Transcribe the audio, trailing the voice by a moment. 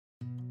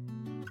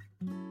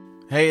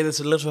Hey, this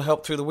is a little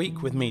help through the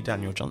week with me,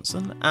 Daniel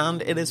Johnson,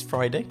 and it is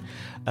Friday.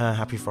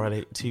 Happy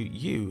Friday to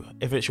you.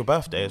 If it's your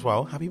birthday as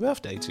well, happy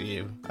birthday to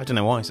you. I don't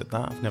know why I said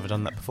that. I've never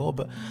done that before,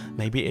 but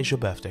maybe it is your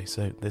birthday,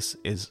 so this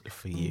is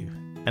for you.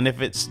 And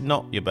if it's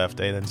not your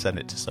birthday, then send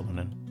it to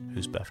someone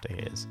whose birthday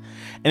it is.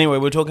 Anyway,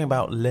 we're talking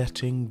about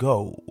letting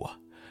go.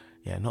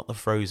 Yeah, not the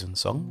Frozen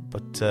song,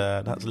 but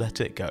that's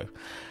Let It Go.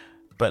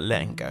 But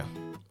letting go.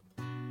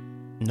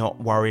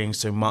 Not worrying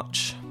so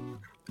much.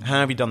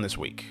 How have you done this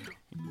week?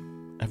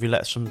 Have you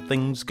let some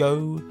things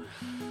go?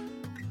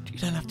 You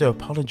don't have to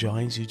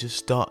apologise, you just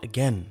start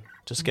again.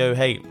 Just go,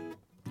 hey,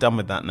 done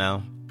with that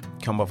now.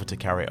 Can't bother to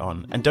carry it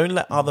on. And don't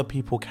let other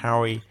people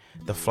carry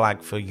the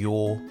flag for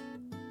your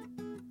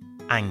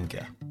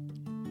anger.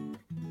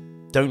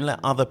 Don't let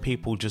other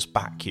people just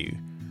back you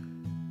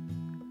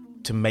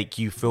to make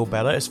you feel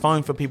better. It's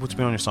fine for people to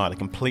be on your side. I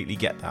completely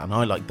get that, and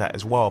I like that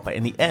as well. But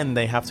in the end,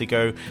 they have to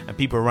go, and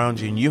people around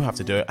you, and you have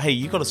to do it. Hey,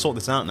 you got to sort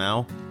this out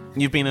now.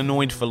 You've been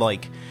annoyed for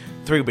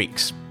 3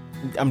 weeks.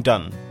 I'm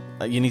done.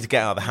 You need to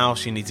get out of the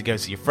house. You need to go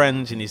see your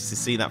friends. You need to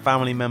see that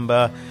family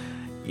member.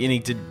 You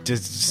need to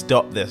just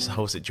stop this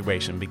whole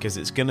situation because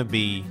it's going to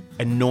be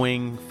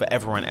annoying for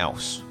everyone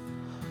else.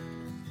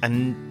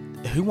 And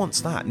who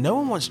wants that? No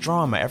one wants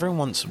drama. Everyone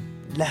wants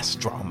less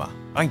drama.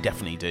 I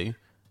definitely do.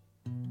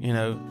 You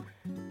know,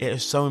 it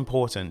is so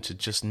important to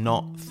just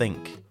not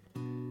think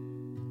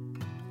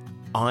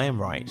I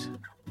am right,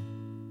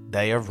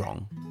 they are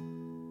wrong,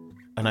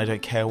 and I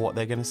don't care what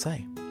they're going to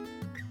say.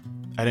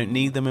 I don't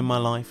need them in my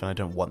life, and I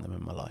don't want them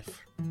in my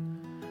life.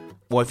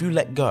 Well, if you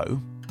let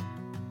go,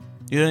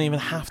 you don't even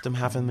have to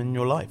have them in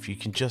your life. You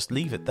can just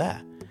leave it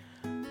there.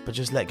 But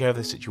just let go of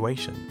the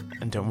situation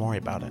and don't worry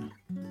about it.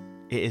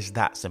 It is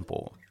that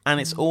simple.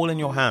 And it's all in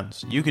your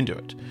hands. You can do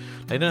it.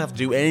 They don't have to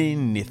do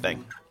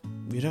anything.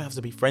 You don't have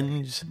to be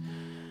friends.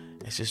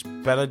 It's just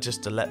better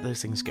just to let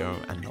those things go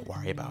and not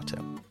worry about it.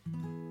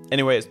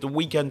 Anyway, it's the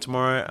weekend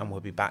tomorrow, and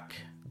we'll be back